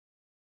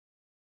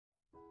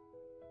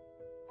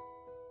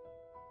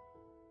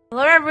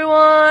Hello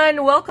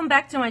everyone, welcome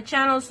back to my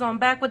channel. So I'm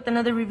back with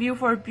another review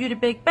for Beauty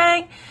Big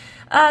Bang.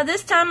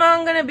 This time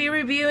I'm going to be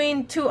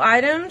reviewing two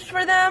items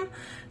for them.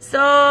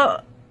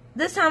 So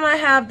this time I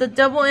have the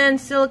double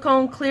end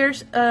silicone clear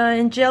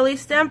and jelly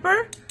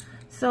stamper.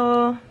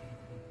 So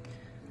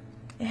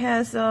it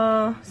has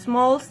a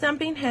small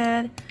stamping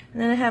head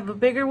and then I have a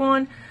bigger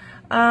one.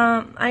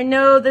 I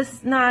know this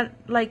is not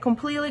like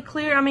completely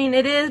clear. I mean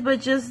it is,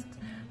 but just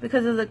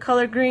because of the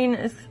color green,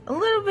 it's a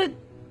little bit,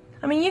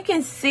 I mean you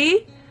can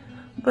see,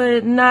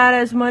 but not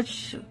as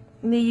much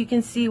that you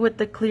can see with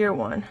the clear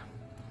one.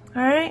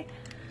 Alright,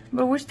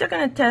 but we're still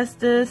going to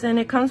test this, and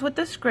it comes with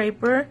the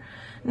scraper.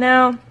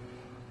 Now,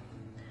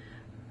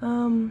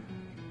 I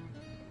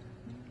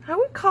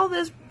would call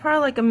this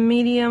probably like a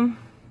medium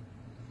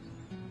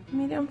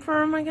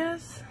firm, I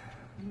guess.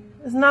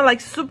 It's not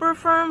like super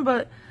firm,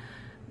 but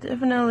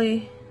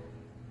definitely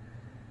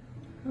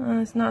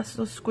it's not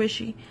so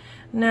squishy.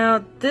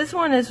 Now, this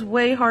one is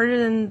way harder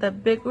than the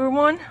bigger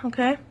one,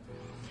 okay?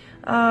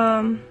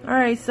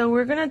 Alright, so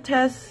we're gonna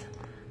test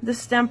the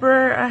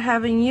stamper. I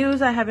haven't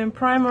used, I haven't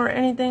primed or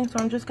anything, so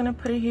I'm just gonna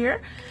put it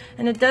here.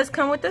 And it does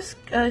come with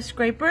a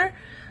scraper.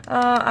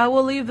 I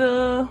will leave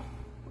the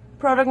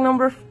product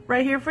number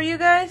right here for you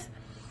guys.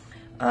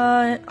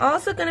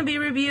 Also gonna be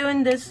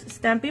reviewing this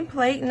stamping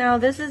plate. Now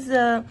this is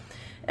the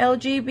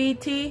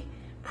LGBT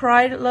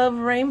Pride Love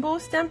Rainbow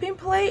stamping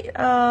plate.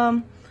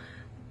 Also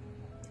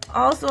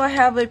I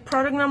have a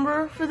product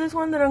number for this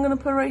one that I'm gonna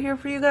put right here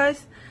for you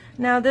guys.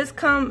 Now this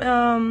come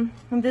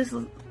this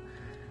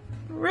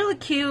really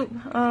cute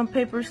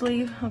paper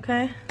sleeve.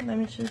 Okay, let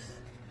me just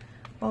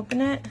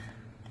open it.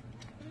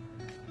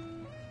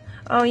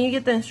 Oh, you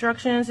get the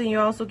instructions and you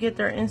also get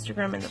their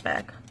Instagram in the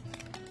back.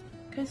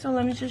 Okay, so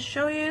let me just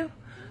show you.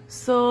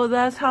 So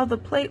that's how the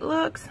plate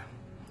looks.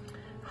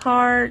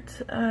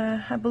 Heart,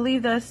 I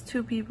believe that's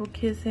two people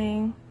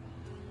kissing.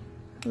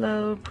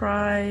 Love,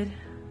 pride.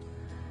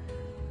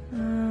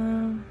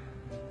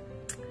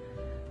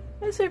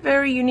 It's a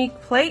very unique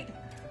plate.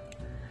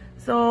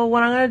 So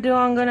what I'm gonna do,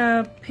 I'm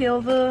gonna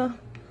peel the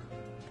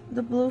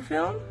blue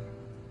film.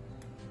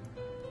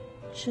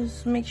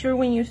 Just make sure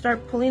when you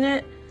start pulling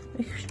it,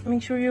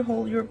 make sure you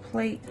hold your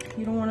plate.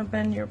 You don't want to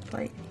bend your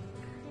plate.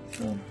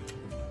 So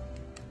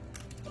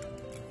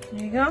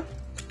there you go.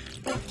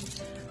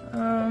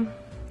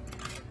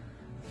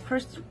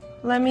 First,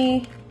 let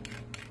me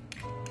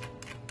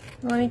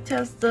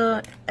test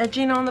the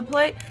edging on the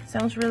plate.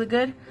 Sounds really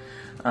good.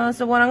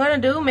 So what I'm gonna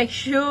do, make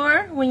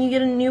sure when you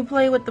get a new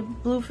plate with the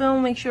blue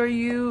film, make sure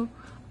you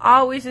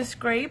always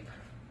scrape.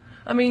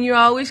 I mean, you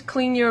always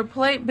clean your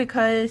plate,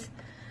 because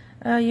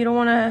you don't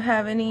want to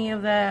have any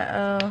of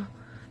that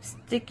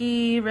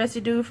sticky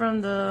residue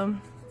from the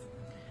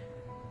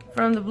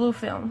blue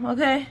film.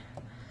 Okay.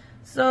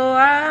 So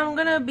I'm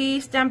gonna be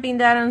stamping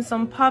that on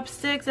some pop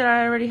sticks that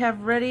I already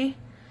have ready.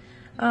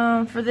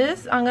 For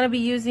this, I'm gonna be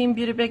using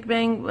Beauty Big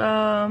Bang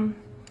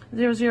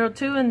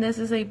 002, and this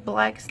is a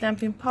black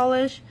stamping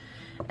polish.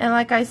 And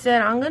like I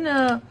said,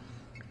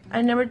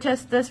 I never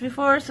tested this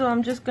before, so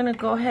I'm just gonna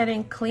go ahead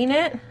and clean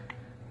it.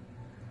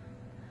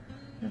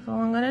 That's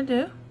all I'm gonna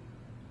do.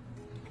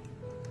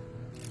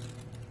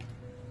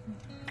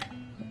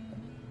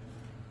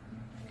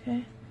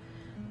 Okay,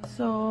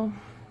 so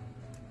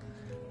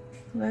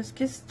let's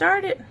get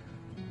started.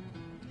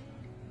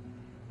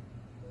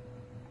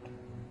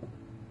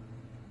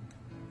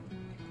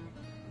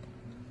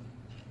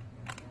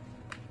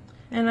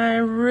 And I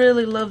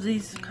really love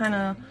these kind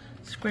of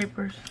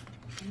scrapers.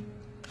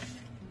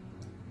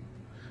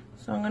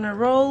 So I'm gonna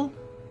roll,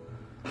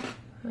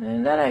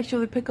 and that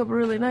actually pick up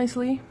really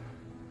nicely.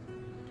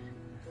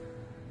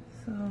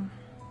 So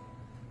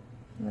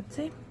let's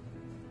see.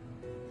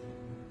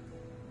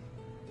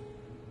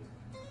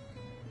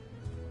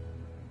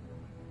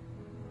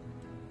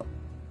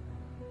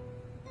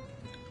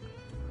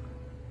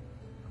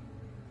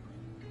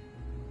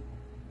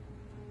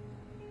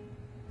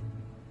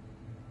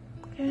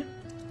 Okay.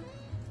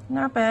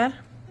 Not bad.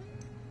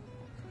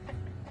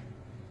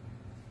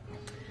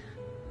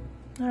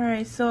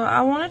 Alright, so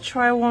I want to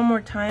try one more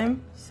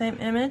time. Same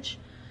image.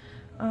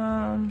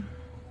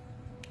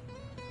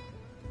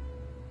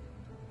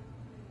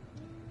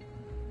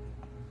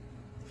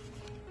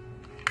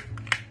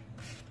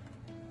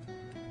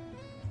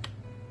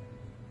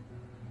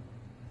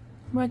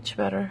 Much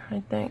better, I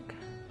think.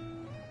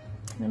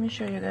 Let me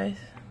show you guys.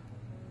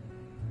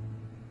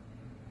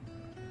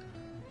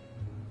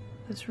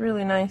 It's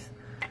really nice.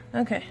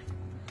 Okay.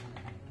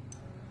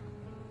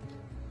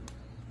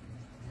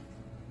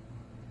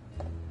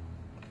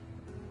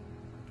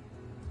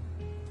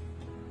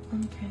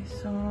 Okay,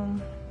 so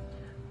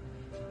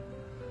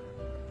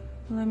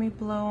let me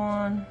blow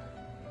on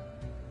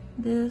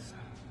this.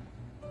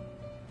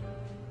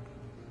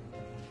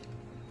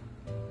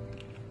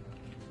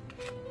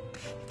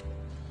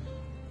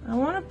 I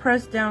want to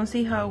press down,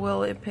 see how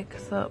well it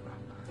picks up.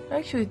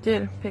 Actually, it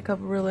did pick up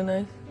really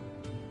nice.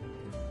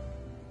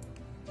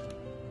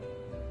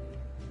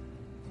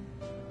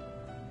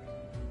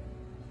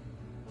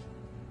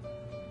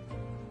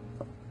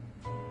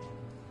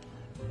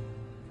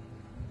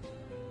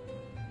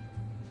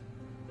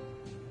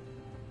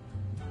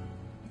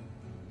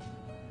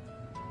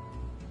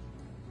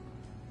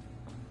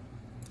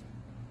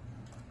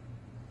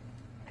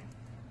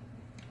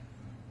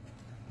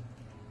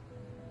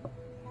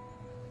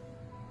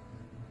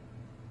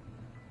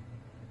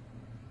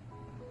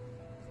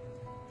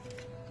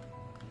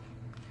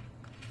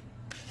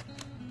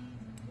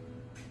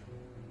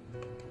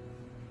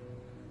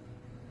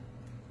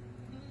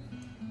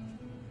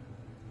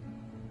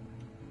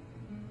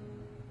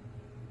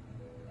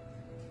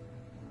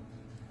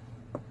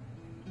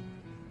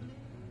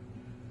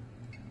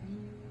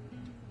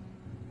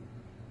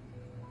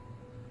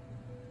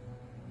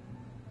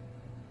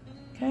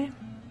 Okay.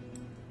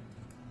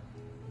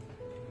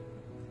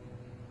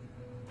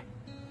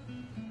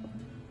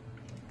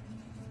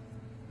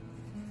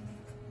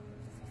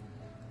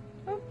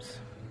 Oops.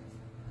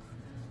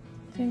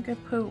 I think I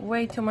put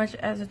way too much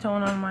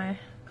acetone on my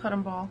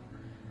cotton ball.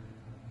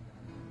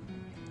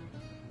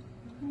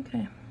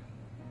 Okay.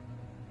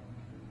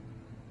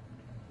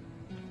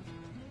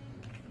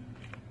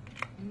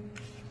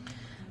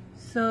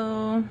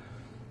 So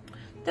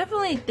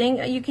definitely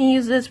think you can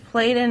use this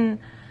plate and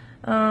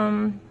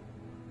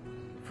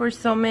for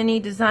so many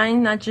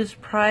designs, not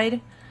just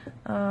Pride.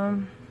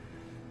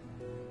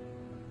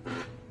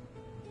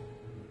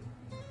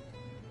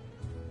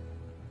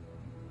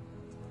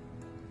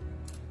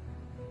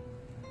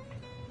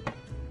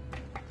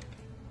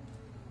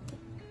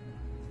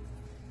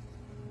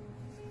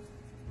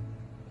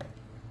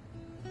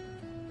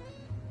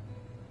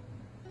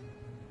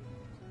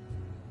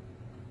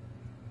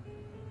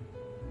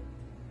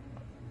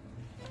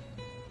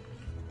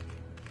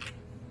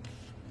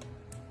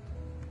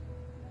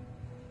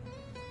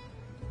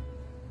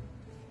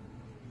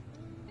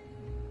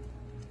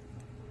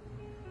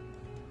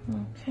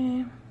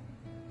 Okay.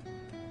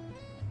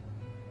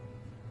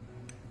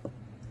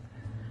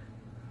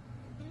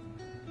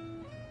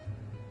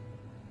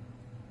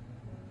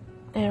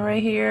 And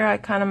right here, I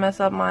kind of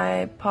mess up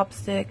my pop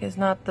stick. It's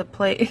not the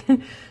plate.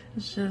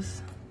 It's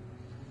just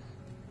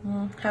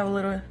have a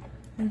little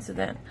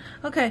incident.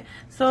 Okay,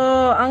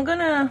 so I'm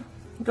gonna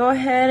go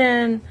ahead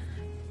and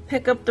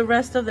pick up the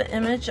rest of the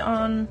image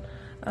on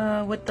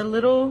with the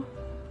little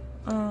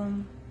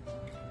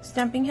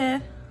stamping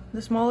head,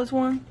 the smallest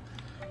one.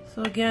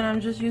 So again,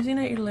 I'm just using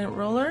a lint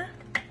roller.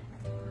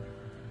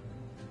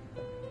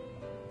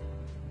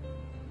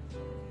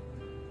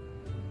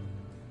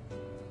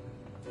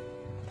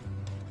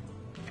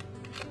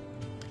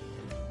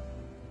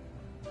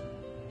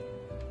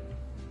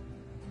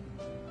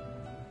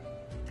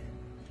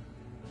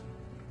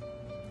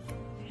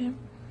 Okay,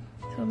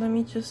 so let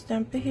me just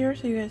stamp it here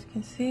so you guys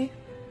can see.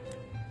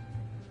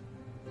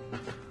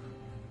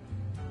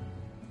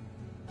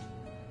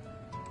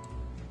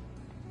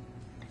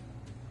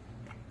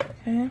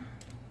 Okay.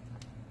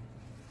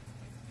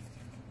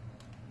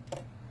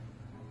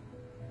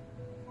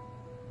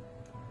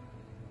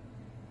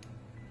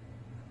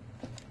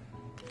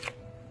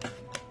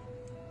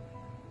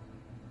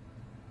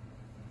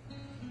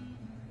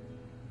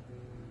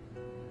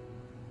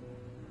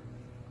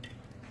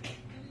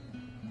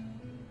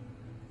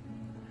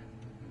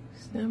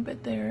 Stamp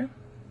it there.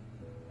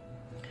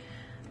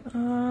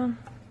 I'm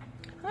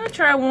gonna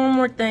try one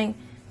more thing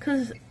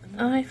because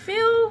I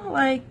feel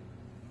like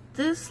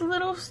this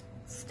little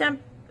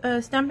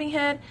stamping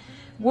head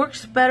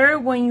works better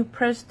when you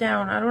press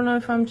down. I don't know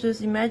if I'm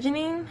just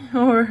imagining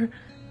or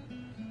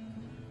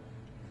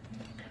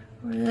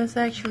that's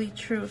actually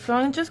true. So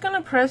I'm just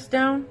gonna press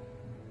down.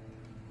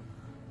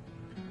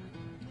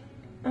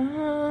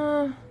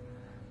 I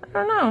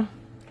don't know.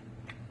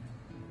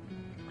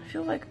 I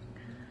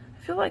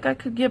feel like I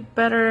could get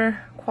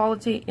better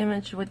quality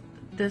image with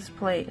this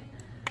plate.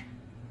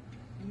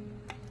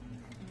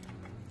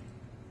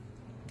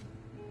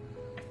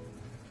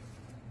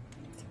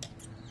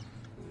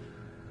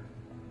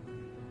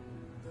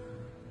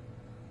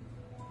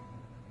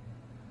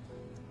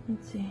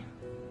 Let's see.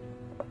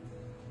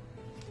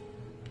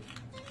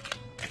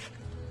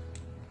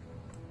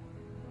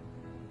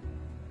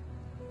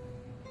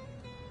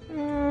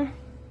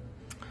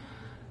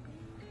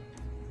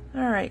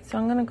 Alright, so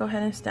I'm gonna go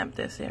ahead and stamp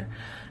this here.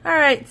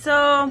 Alright,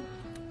 so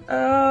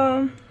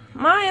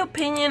my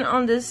opinion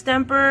on this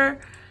stamper,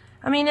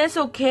 I mean, it's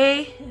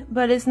okay,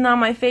 but it's not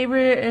my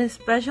favorite,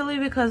 especially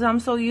because I'm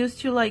so used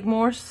to like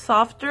more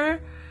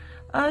softer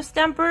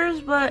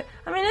stampers. But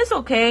I mean, it's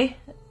okay.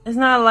 It's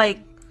not like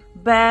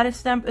bad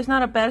stamp. It's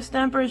not a bad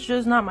stamper. It's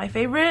just not my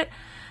favorite.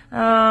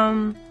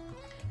 And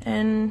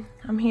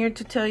I'm here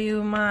to tell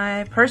you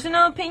my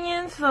personal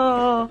opinion.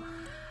 So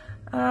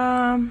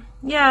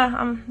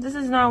yeah, this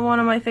is not one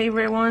of my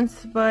favorite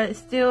ones, but it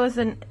still is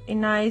a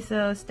nice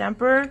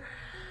stamper.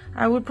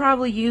 I would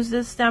probably use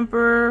this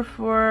stamper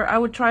I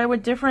would try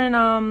with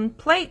different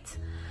plates,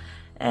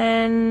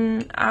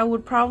 and I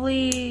would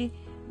probably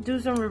do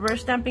some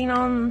reverse stamping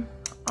on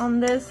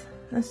this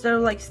instead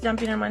of like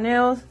stamping on my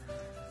nails.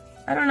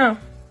 I don't know.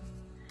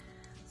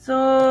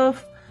 So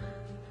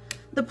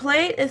the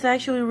plate is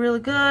actually really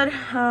good.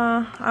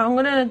 I'm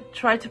gonna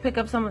try to pick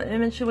up some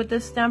image with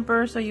this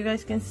stamper so you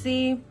guys can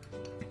see.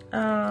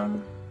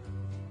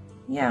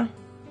 Yeah.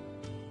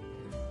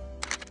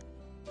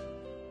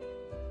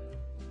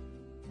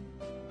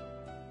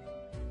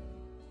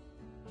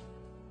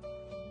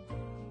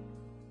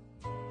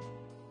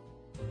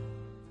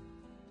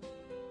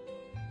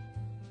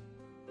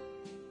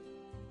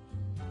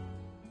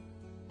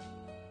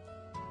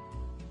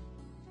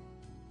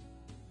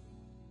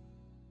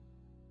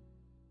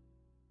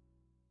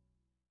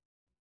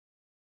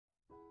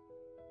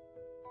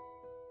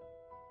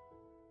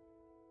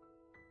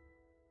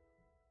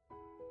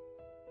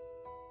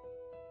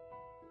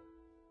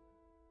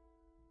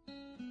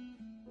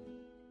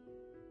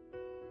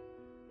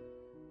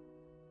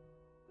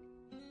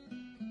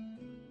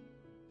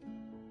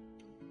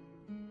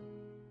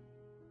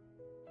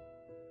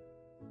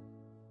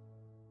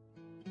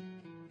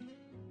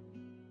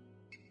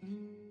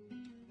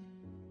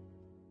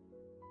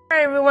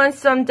 Alright everyone,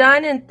 so I'm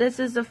done and this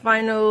is the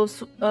final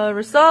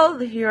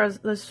result. Here are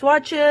the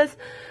swatches.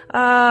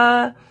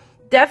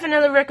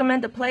 Definitely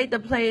recommend the plate. The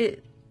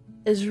plate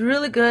is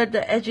really good.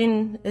 The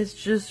edging is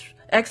just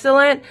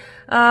excellent.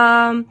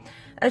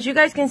 As you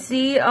guys can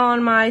see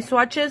on my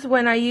swatches,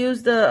 when I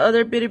use the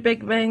other Beauty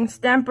Big Bang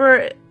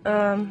stamper,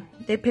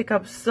 they pick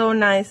up so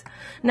nice.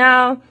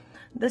 Now,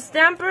 the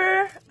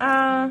stamper,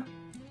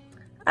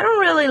 I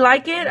don't really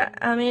like it.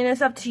 I mean, it's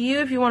up to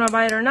you if you want to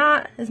buy it or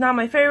not. It's not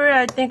my favorite.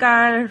 I think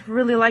I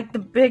really like the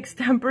big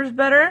stampers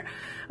better.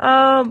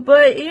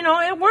 But, you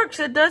know, it works.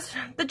 It does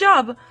the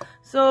job.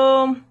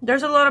 So,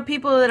 there's a lot of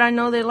people that I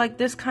know they like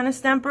this kind of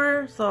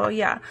stamper. So,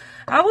 yeah.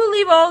 I will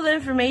leave all the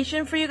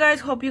information for you guys.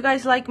 Hope you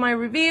guys like my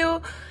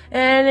review.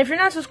 And if you're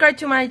not subscribed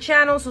to my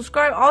channel,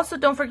 subscribe. Also,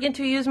 don't forget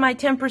to use my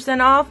 10%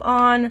 off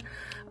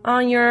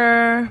on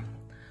your,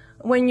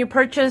 when you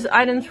purchase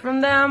items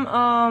from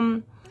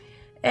them.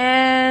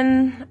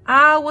 And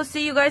I will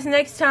see you guys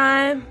next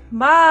time.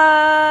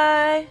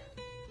 Bye!